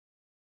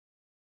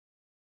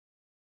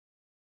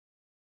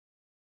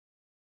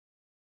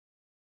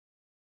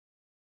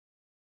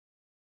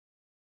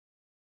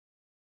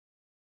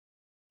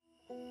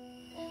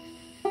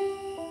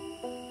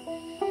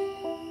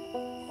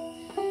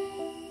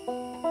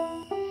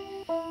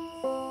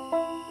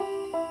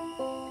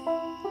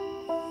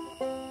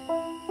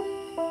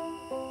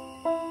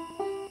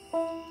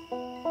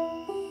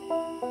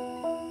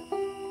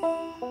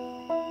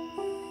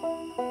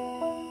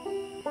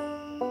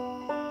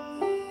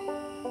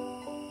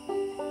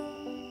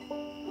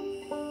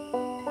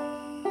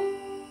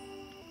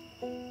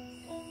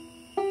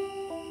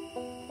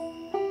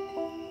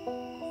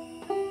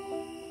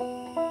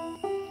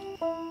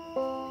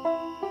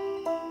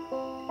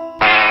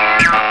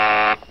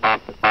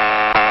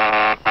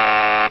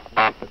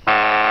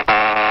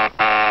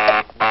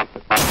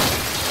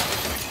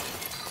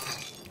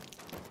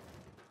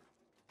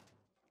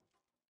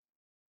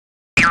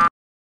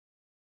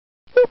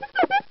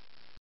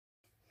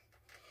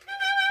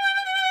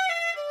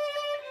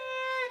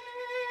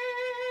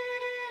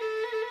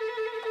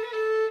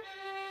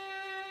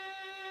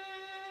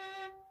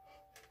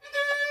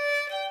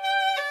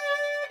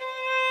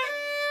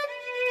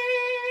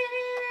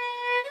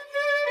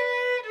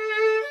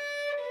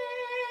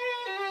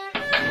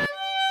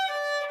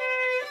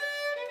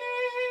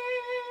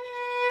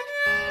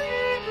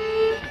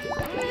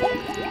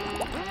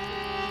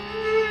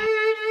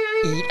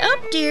Eat up,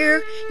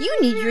 dear. You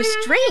need your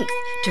strength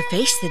to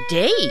face the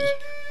day.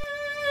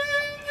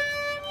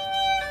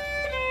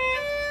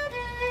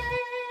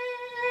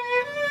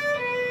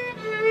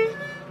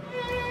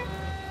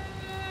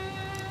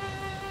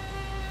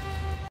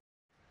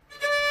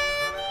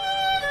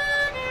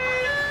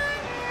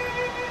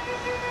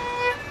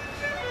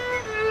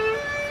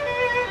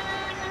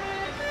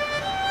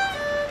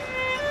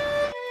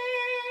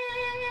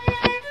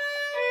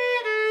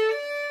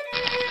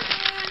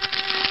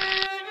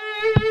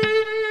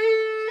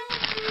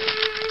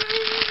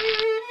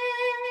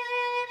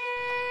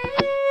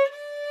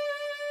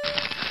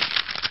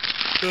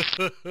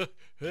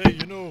 Hey,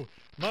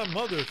 my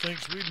mother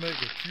thinks we'd make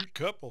a cute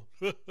couple.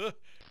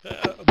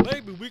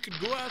 Maybe we could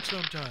go out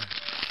sometime.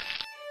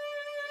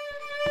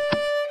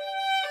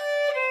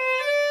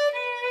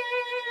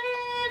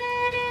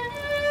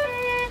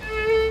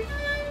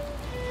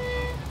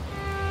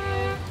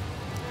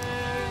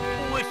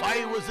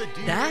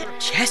 That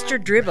Chester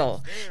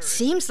Dribble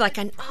seems like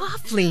an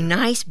awfully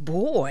nice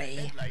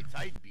boy.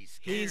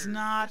 He's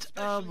not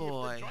a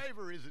boy.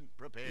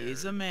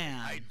 He's a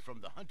man.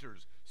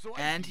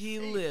 And he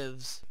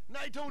lives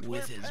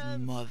with his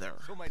mother.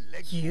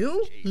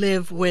 You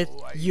live with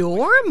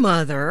your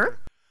mother?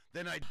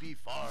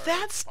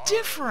 That's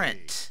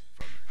different.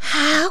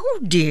 How,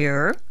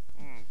 dear?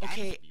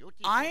 Okay,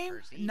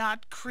 I'm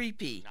not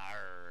creepy.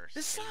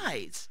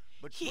 Besides,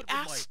 he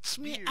asks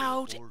me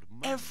out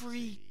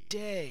every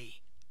day.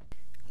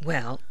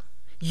 Well,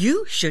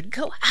 you should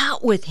go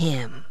out with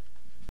him.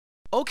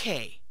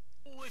 Okay,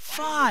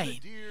 fine.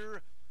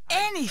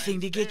 Anything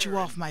to get you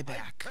off my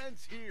back.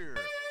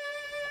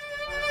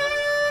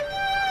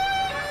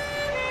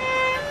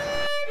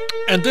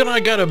 And then I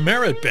got a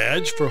merit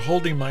badge for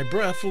holding my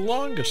breath the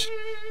longest.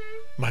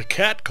 My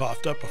cat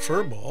coughed up a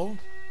fur ball.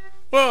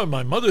 Well,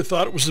 my mother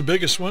thought it was the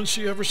biggest one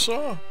she ever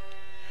saw.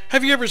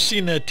 Have you ever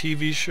seen that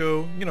TV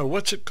show?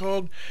 What's it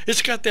called?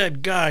 It's got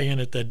that guy in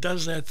it that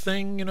does that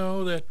thing,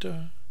 that...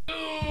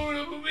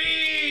 Ooh,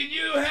 me,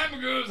 you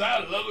hamburgers, I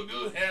love a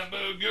good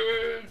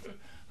hamburger.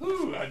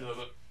 Ooh, I love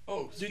it.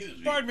 Oh, excuse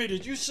me. Pardon me,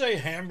 did you say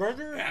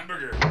hamburger?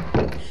 Hamburger.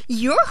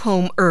 You're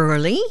home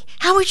early.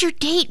 How was your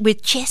date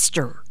with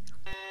Chester?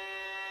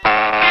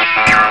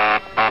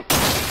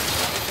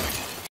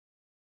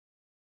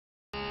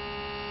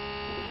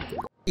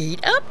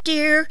 Eat up,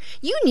 dear.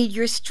 You need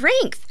your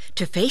strength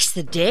to face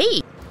the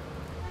day.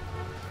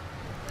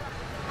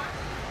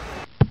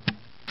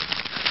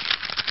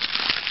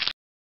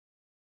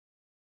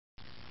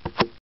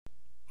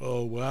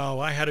 Oh, wow,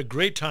 I had a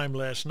great time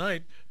last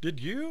night. Did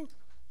you?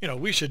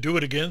 We should do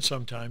it again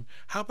sometime.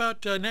 How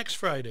about next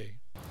Friday?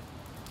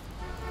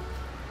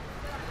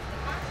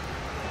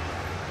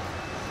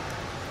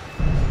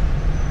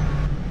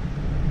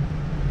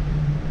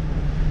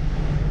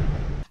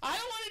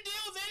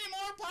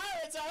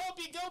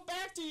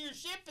 To your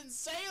ship and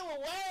sail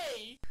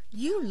away.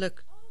 You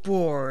look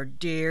bored,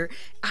 dear.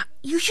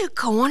 You should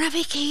go on a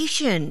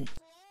vacation.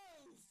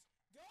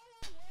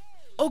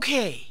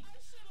 Okay,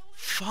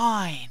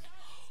 fine.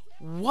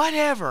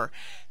 Whatever.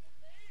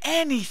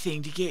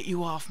 Anything to get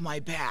you off my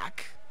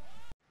back.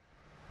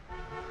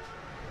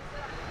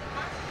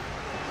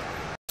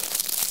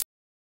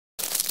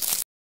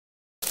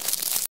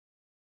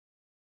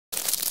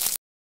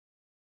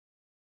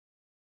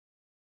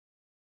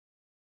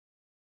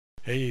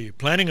 Hey,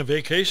 planning a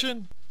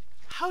vacation?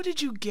 How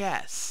did you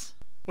guess?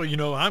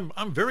 Well,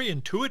 I'm very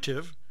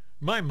intuitive.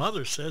 My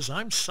mother says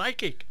I'm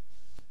psychic.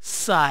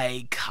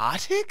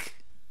 Psychotic?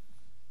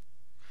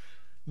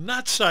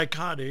 Not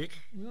psychotic.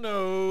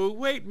 No,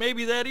 wait,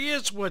 maybe that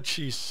is what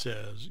she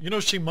says.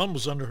 She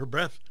mumbles under her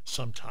breath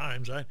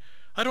sometimes. I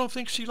don't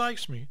think she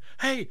likes me.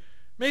 Hey,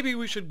 maybe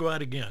we should go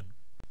out again.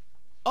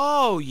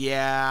 Oh,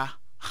 yeah.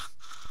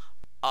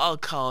 I'll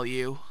call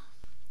you.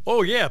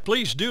 Oh, yeah,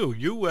 please do.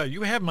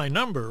 You have my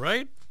number,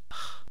 right?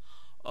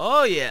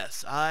 Oh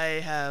yes, I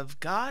have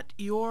got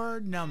your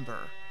number.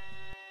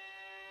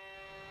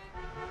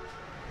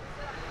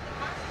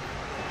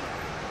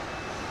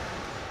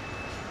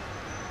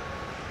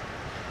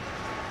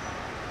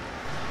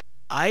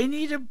 I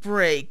need a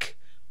break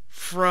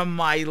from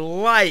my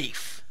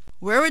life.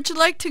 Where would you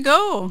like to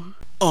go?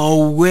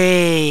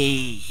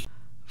 Away.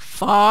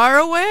 Far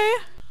away?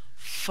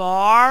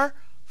 Far,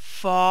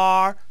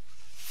 far,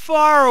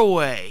 far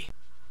away.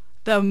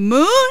 The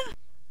moon?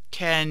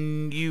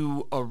 Can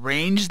you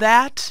arrange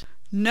that?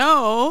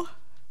 No,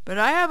 but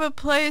I have a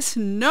place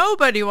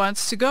nobody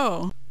wants to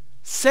go.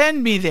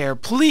 Send me there,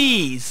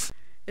 please.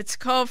 It's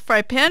called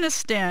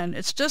Fripanistan.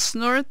 It's just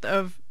north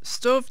of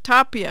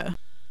Stovetopia.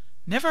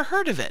 Never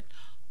heard of it.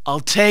 I'll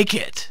take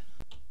it.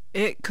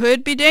 It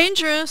could be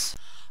dangerous.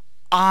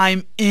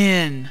 I'm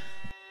in.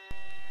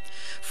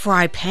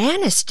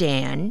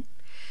 Fripanistan?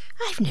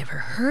 I've never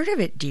heard of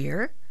it,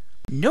 dear.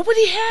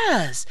 Nobody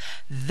has.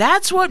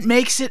 That's what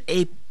makes it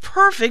a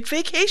perfect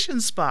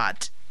vacation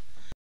spot.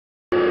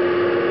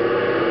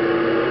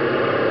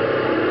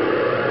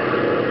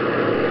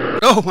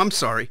 Oh, I'm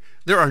sorry.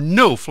 There are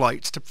no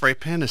flights to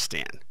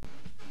Fripanistan.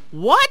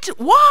 What?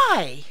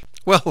 Why?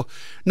 Well,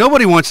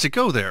 nobody wants to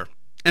go there.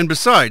 And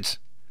besides,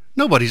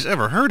 nobody's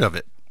ever heard of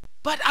it.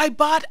 But I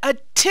bought a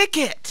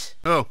ticket.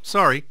 Oh,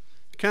 sorry.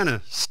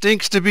 Kinda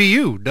stinks to be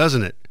you,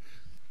 doesn't it?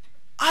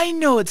 I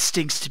know it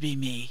stinks to be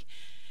me.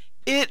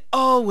 It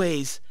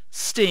always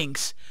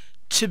stinks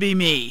to be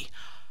me.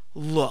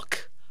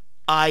 Look,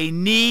 I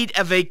need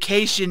a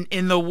vacation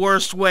in the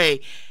worst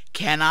way.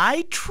 Can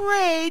I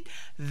trade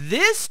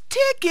this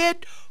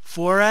ticket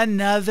for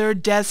another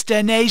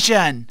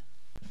destination?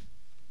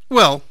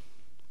 Well,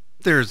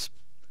 there's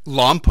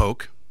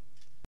Lompoc.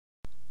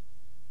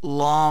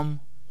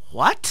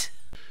 What?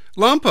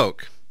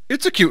 Lompoc.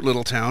 It's a cute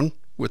little town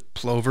with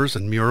plovers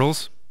and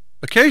murals.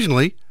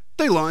 Occasionally,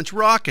 they launch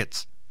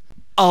rockets.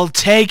 I'll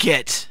take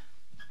it.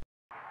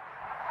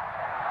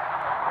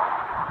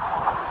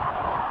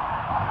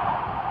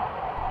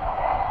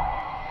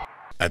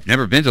 I've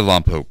never been to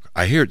Lompoc.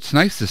 I hear it's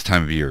nice this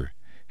time of year.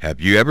 Have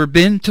you ever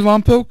been to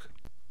Lompoc?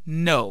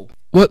 No,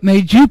 What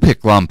made you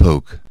pick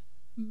Lompoc?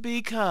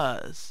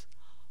 because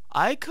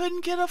I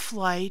couldn't get a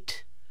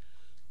flight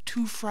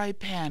to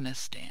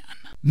Fripanistan.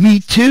 Me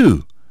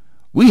too.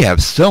 We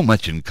have so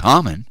much in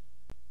common.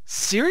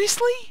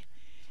 Seriously?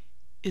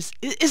 Is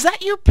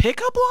that your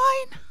pickup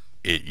line?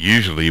 It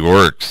usually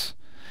works.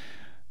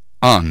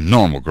 On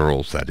normal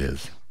girls, that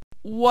is.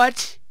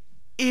 What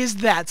is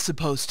that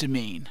supposed to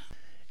mean?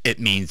 It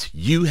means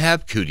you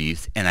have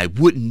cooties, and I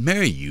wouldn't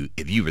marry you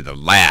if you were the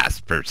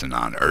last person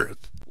on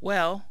Earth.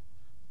 Well,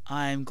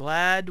 I'm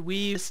glad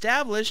we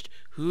established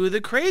who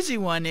the crazy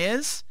one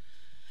is.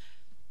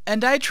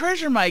 And I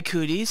treasure my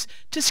cooties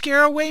to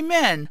scare away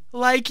men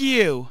like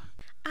you.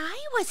 I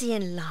was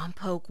in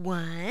Lompoc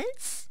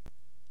once.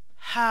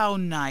 How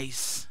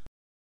nice.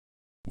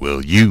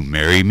 Will you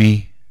marry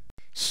me?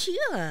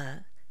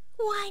 Sure.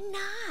 Why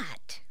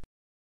not?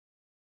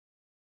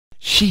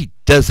 She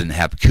doesn't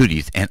have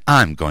cooties, and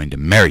I'm going to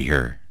marry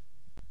her.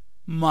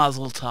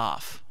 Mazel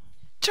tov.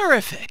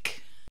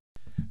 Terrific.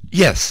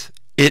 Yes,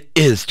 it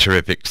is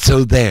terrific,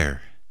 so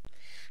there.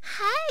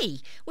 Hey,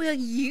 will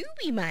you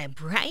be my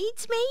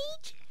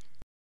bridesmaid?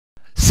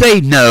 Say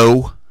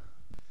no.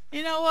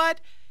 You know what?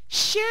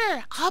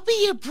 Sure, I'll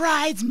be your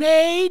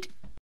bridesmaid.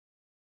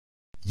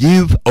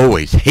 You've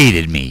always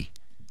hated me.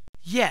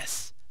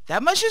 Yes,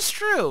 that much is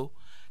true.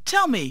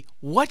 Tell me,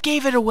 what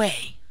gave it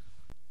away?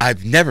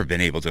 I've never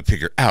been able to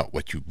figure out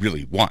what you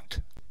really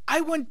want.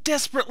 I want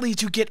desperately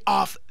to get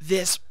off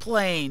this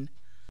plane.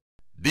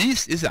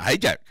 This is a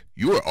hijack.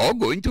 You are all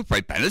going to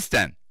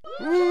Fripanistan.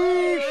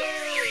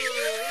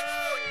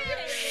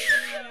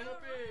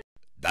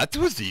 That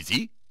was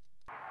easy.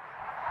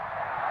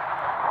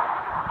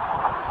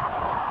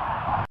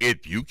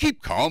 If you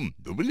keep calm,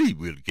 nobody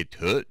will get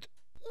hurt.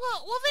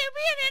 Will there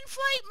be an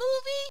in-flight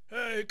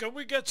movie? Hey, can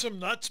we get some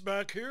nuts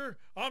back here?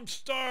 I'm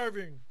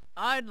starving.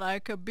 I'd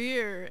like a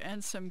beer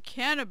and some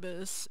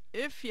cannabis,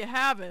 if you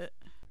have it.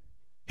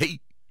 Hey,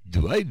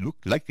 do I look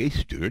like a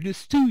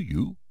stewardess to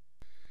you?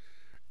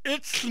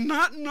 It's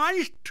not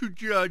nice to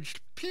judge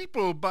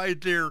people by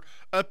their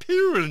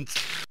appearance.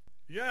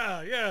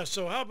 Yeah,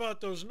 so how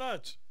about those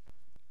nuts?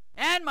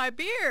 And my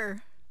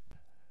beer.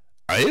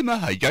 I am a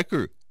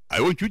hijacker. I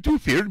want you to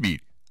fear me.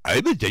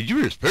 I'm a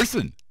dangerous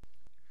person.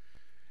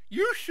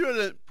 You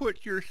shouldn't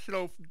put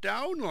yourself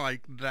down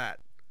like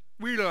that.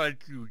 We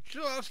like you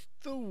just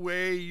the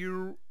way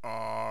you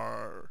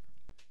are.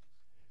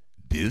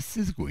 This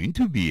is going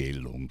to be a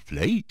long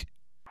flight.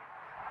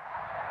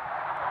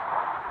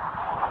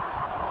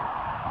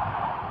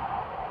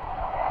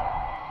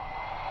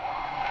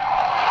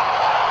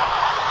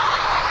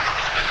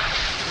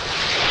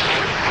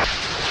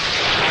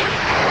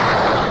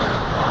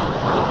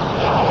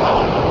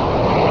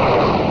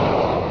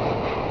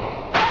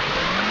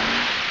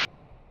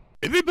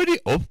 Everybody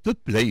off the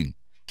plane.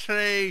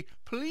 Say,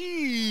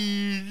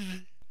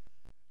 please.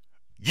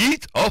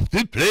 Get off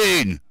the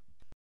plane!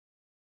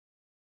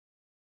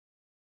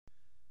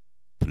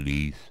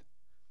 Please.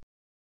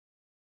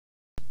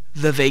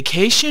 The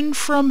vacation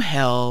from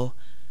hell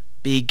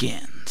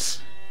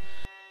begins.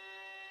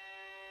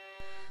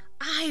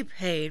 I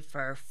paid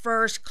for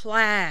first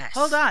class.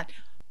 Hold on.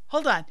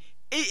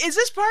 Is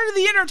this part of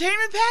the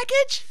entertainment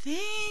package?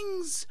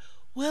 Things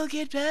will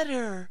get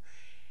better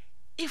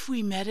if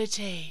we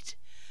meditate.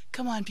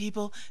 Come on,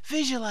 people,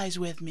 visualize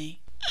with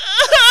me.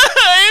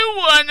 I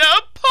want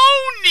a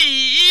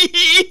pony!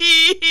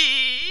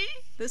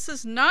 This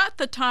is not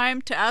the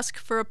time to ask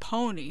for a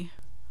pony.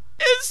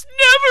 It's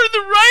never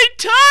the right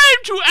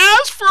time to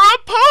ask for a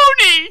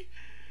pony!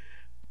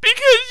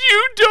 Because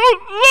you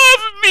don't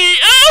love me!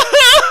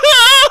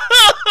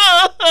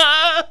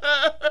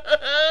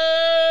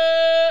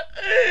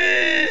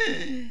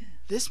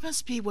 This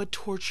must be what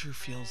torture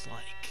feels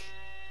like.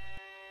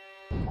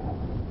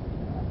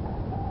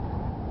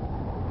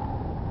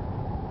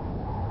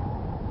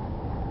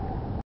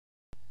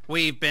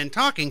 We've been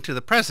talking to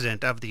the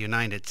President of the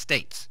United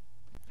States.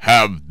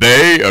 Have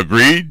they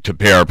agreed to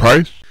pay our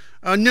price?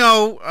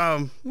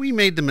 No, we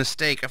made the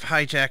mistake of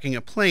hijacking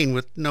a plane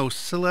with no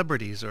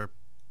celebrities or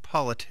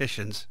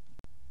politicians.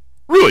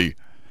 Really?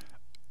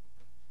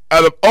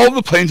 Out of all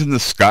the planes in the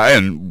sky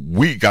and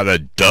we got a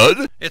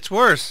dud? It's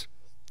worse.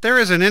 There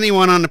isn't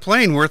anyone on the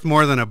plane worth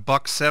more than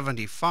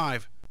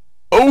 $1.75.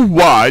 Oh,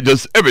 why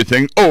does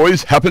everything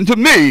always happen to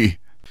me?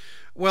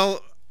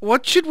 Well,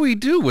 what should we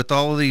do with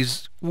all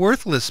these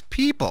worthless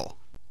people?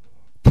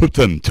 Put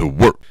them to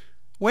work.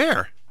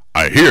 Where?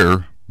 I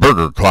hear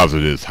Burger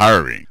Closet is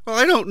hiring. Well,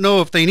 I don't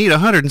know if they need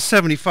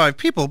 175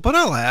 people, but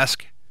I'll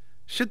ask.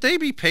 Should they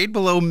be paid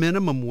below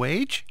minimum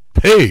wage?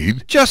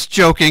 Paid? Just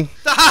joking.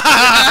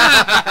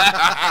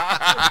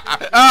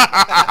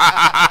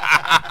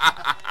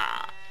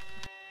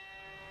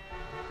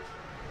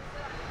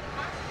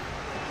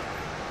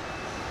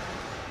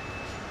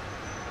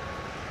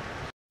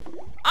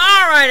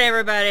 All right,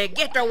 everybody,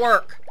 get to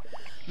work.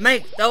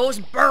 Make those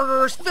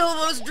burgers, fill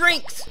those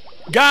drinks.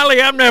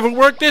 Golly, I've never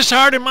worked this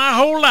hard in my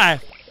whole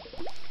life.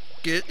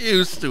 Get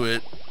used to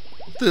it.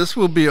 This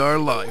will be our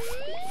life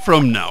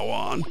from now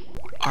on.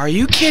 Are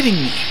you kidding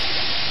me?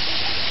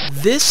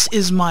 This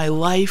is my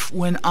life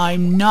when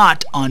I'm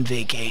not on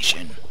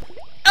vacation.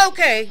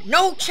 Okay,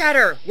 no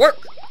chatter.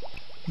 Work.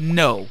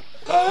 No.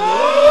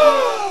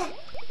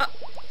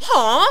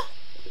 Huh?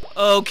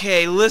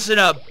 Okay, listen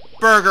up,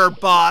 Burger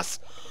Boss.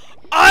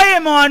 I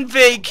am on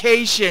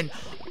vacation.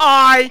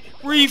 I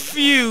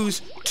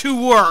refuse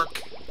to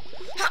work.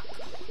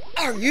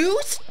 Are you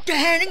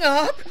standing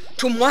up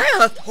to my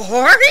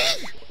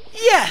authority?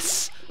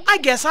 Yes, I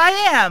guess I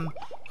am.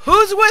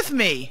 Who's with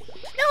me?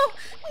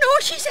 No,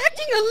 she's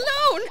acting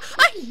alone.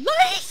 I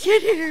like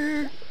it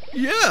here.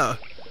 Yeah,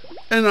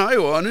 and I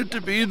wanted to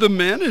be the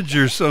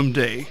manager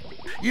someday.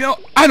 You know,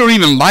 I don't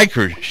even like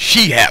her.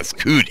 She has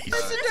cooties.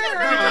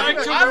 I'm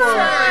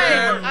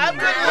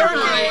good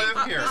working.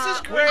 This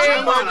is great.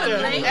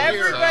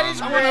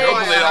 Everybody's great.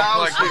 I'm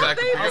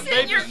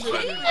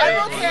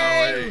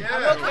okay.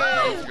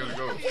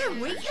 Yeah,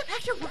 we get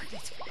back to work.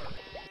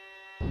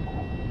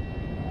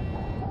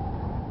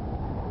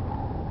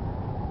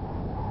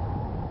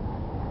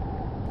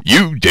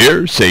 You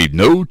dare say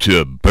no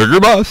to Burger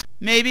Boss?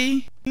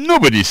 Maybe.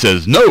 Nobody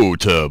says no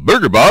to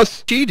Burger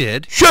Boss. She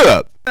did. Shut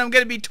up. I'm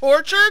gonna be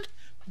tortured?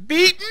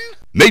 Beaten?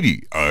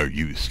 Maybe. Are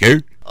you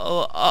scared?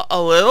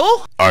 A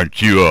little?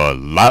 Aren't you a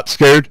lot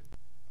scared?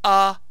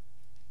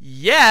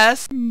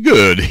 Yes.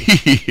 Good.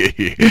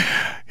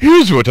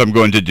 Here's what I'm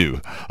going to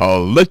do.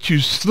 I'll let you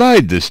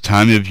slide this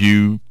time if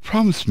you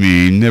promise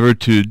me never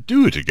to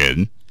do it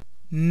again.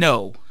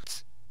 No.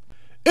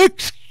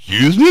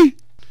 Excuse me?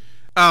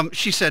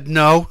 She said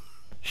no.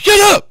 Shut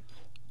up!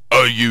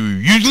 Are you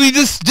usually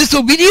this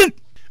disobedient?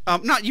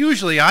 Not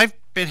usually. I've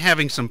been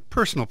having some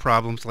personal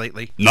problems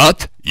lately.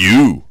 Not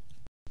you.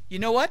 You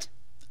know what?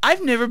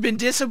 I've never been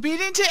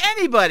disobedient to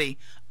anybody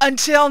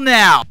until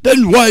now.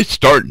 Then why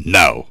start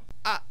now?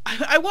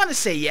 I want to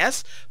say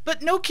yes,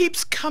 but no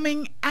keeps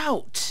coming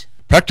out.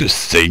 Practice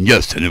saying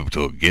yes and it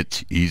will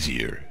get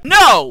easier.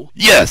 No!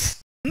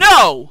 Yes!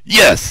 No!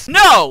 Yes!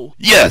 No!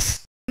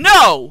 Yes!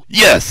 No!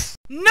 Yes!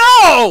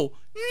 No!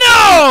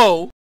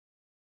 No!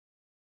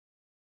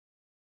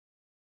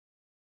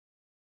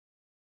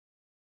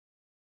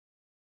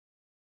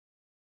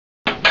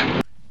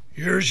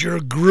 Here's your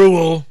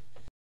gruel.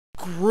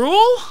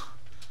 Gruel?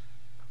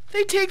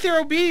 They take their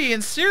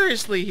obedience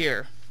seriously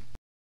here.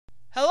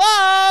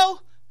 Hello?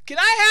 Can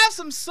I have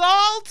some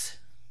salt?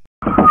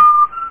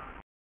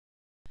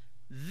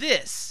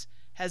 This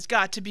has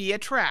got to be a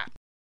trap.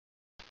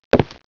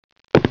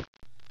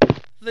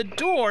 The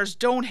doors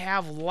don't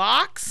have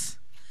locks.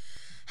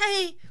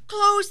 Hey,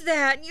 close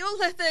that and you'll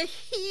let the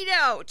heat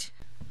out.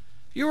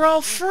 You're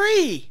all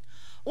free.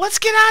 Let's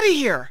get out of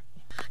here.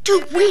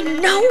 Do we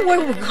know where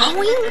we're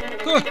going?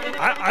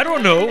 I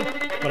don't know,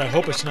 but I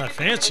hope it's not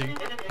fancy.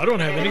 I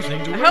don't have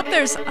anything to I wear. hope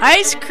there's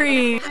ice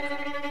cream.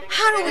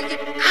 How do we get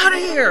out of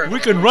here? We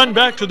can run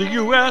back to the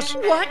U.S.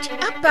 What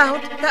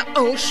about the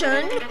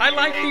ocean? I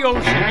like the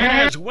ocean. It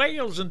has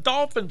whales and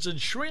dolphins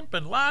and shrimp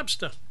and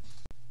lobster.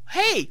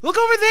 Hey, look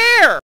over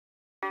there!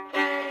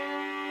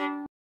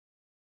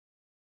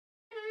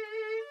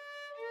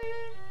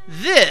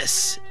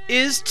 This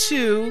is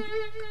too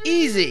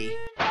easy.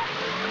 I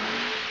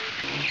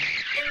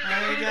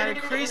got a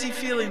crazy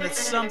feeling that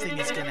something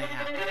is gonna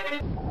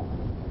happen.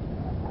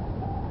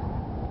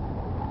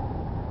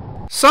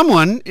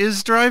 Someone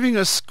is driving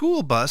a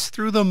school bus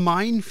through the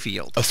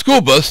minefield. A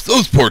school bus?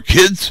 Those poor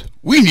kids.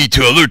 We need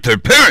to alert their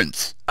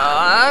parents.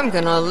 I'm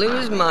gonna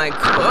lose my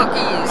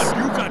cookies.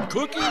 You got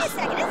cookies? Wait a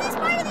second, is this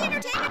part of the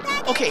entertainment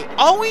package? Okay,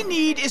 all we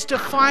need is to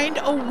find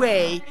a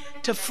way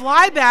to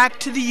fly back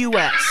to the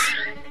U.S.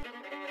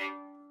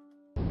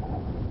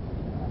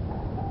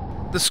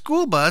 The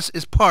school bus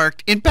is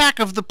parked in back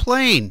of the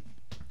plane.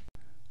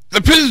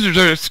 The prisoners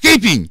are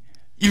escaping.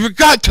 You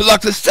forgot to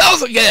lock the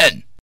cells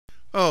again.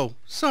 Oh,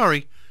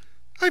 sorry.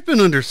 I've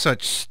been under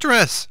such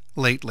stress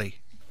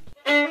lately.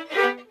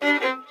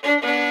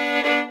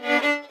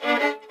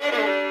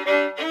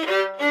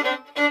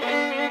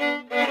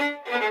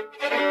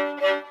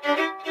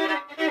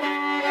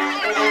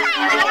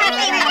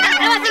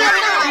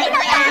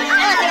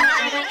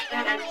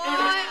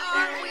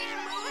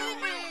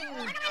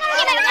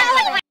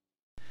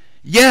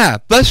 Yeah,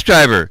 bus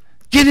driver.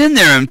 Get in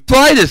there and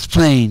fly this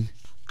plane.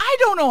 I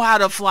don't know how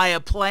to fly a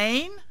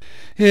plane.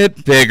 It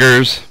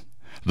figures.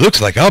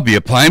 Looks like I'll be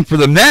applying for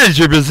the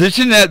manager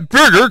position at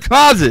Burger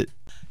Closet.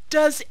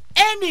 Does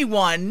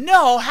anyone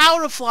know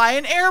how to fly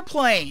an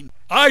airplane?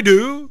 I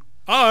do.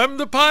 I'm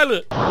the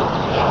pilot.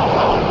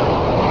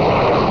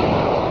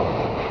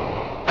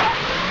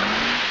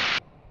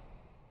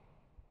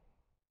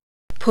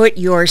 Put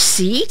your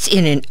seat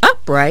in an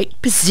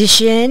upright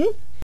position.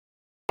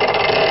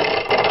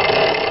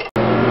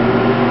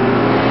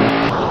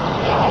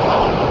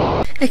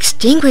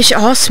 Extinguish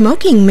all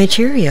smoking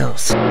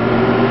materials.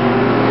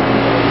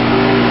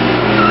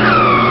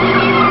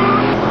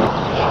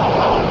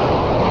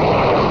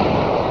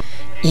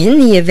 In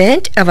the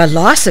event of a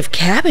loss of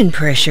cabin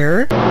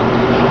pressure,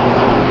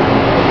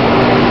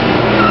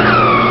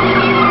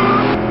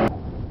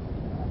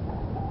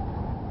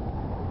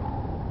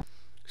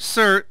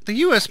 Sir, the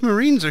U.S.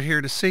 Marines are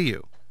here to see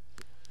you.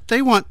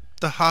 They want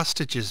the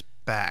hostages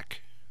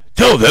back.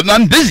 Tell them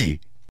I'm busy.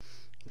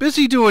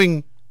 Busy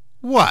doing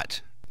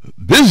what?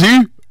 Busy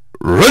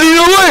running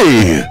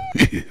away.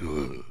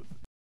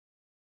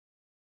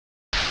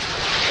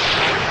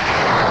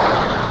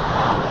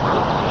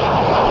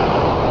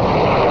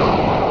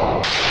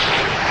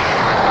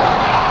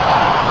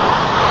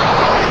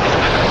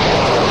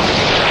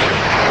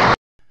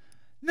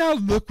 Now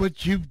look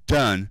what you've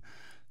done.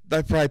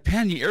 The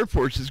Fripani Air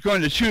Force is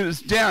going to shoot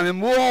us down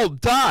and we'll all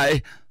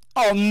die.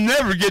 I'll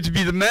never get to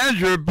be the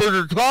manager of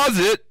Burger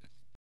Closet.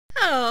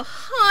 oh,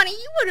 honey,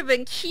 you would have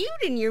been cute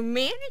in your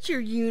manager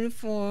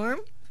uniform.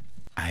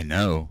 I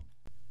know.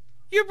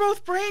 You're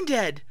both brain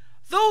dead.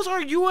 Those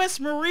are U.S.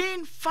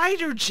 Marine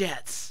fighter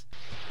jets.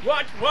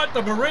 What?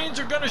 The Marines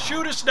are going to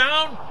shoot us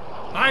down?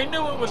 I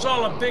knew it was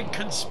all a big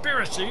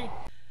conspiracy.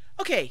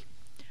 Okay,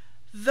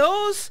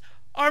 those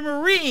are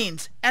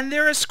Marines, and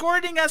they're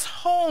escorting us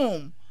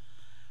home.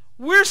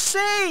 We're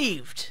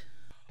saved.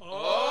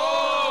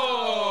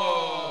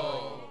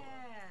 Oh!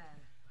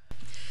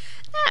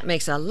 That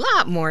makes a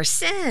lot more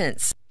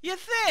sense. You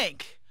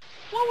think?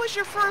 What was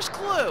your first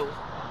clue?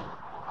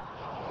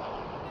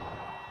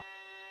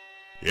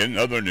 In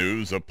other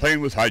news, a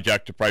plane was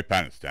hijacked to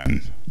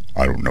Fripanistan.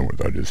 I don't know what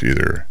that is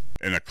either.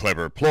 In a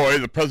clever ploy,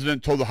 the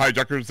president told the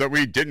hijackers that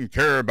we didn't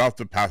care about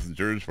the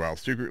passengers while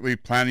secretly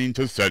planning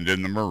to send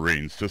in the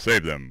Marines to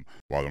save them.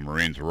 While the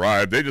Marines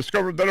arrived, they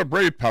discovered that a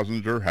brave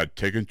passenger had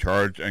taken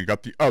charge and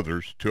got the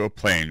others to a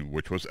plane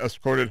which was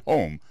escorted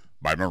home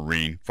by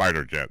Marine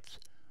fighter jets.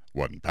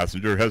 One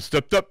passenger has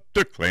stepped up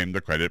to claim the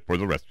credit for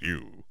the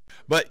rescue.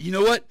 But you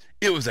know what?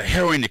 It was a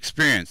harrowing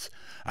experience.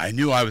 I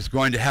knew I was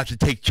going to have to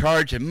take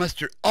charge and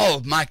muster all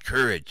of my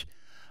courage.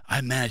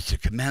 I managed to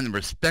command the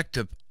respect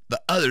of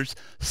the others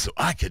so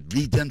I could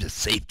lead them to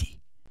safety.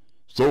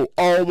 So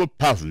all the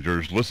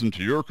passengers listened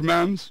to your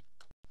commands?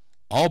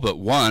 All but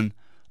one,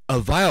 a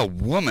vile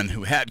woman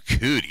who had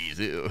cooties.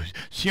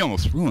 She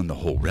almost ruined the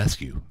whole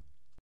rescue.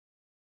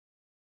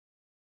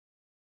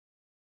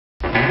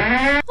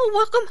 Oh,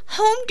 welcome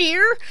home,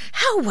 dear.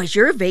 How was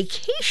your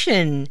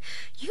vacation?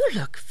 You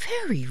look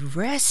very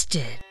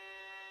rested.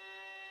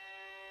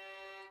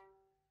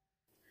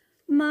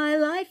 My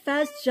life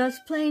as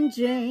just plain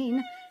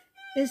Jane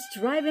is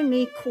driving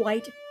me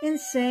quite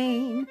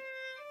insane.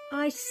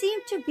 I seem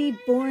to be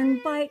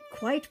born bite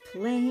quite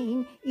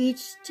plain.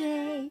 Each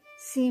day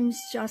seems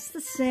just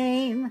the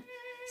same.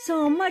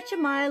 So much of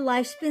my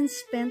life's been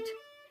spent.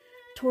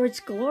 Towards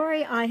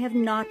glory I have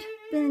not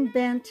been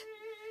bent.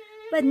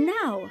 But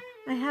now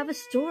I have a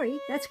story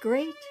that's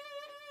great.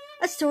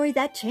 A story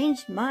that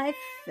changed my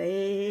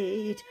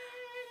fate.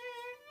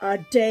 A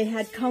day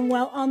had come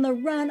while on the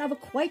run of a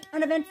quite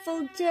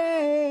uneventful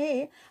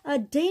day. A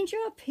danger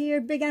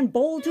appeared, big and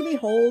bold to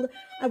behold.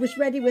 I was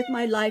ready with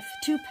my life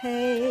to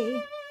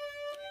pay.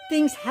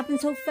 Things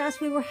happened so fast,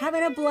 we were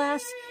having a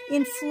blast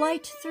in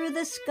flight through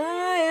the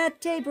sky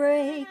at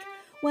daybreak,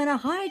 when a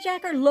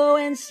hijacker, low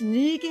and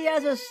sneaky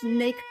as a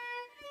snake,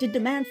 did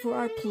demand for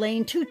our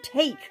plane to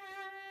take.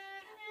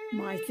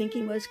 My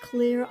thinking was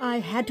clear, I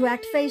had to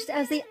act faced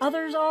as the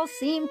others all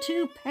seemed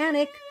to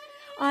panic.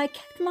 I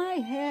kept my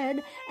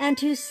head, and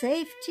to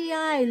safety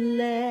I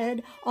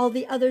led all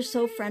the others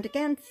so frantic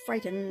and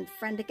frightened,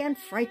 frantic and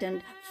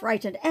frightened,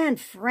 frightened and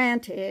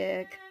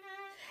frantic.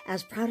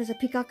 As proud as a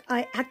peacock,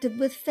 I acted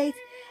with faith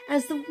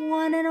as the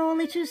one and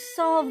only to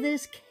solve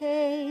this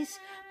case,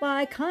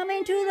 by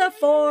coming to the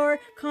fore,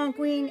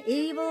 conquering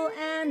evil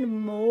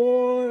and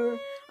more.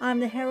 I'm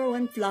the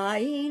heroine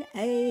flying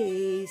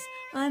ace.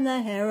 I'm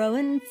the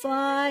heroine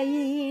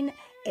flying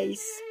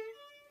ace.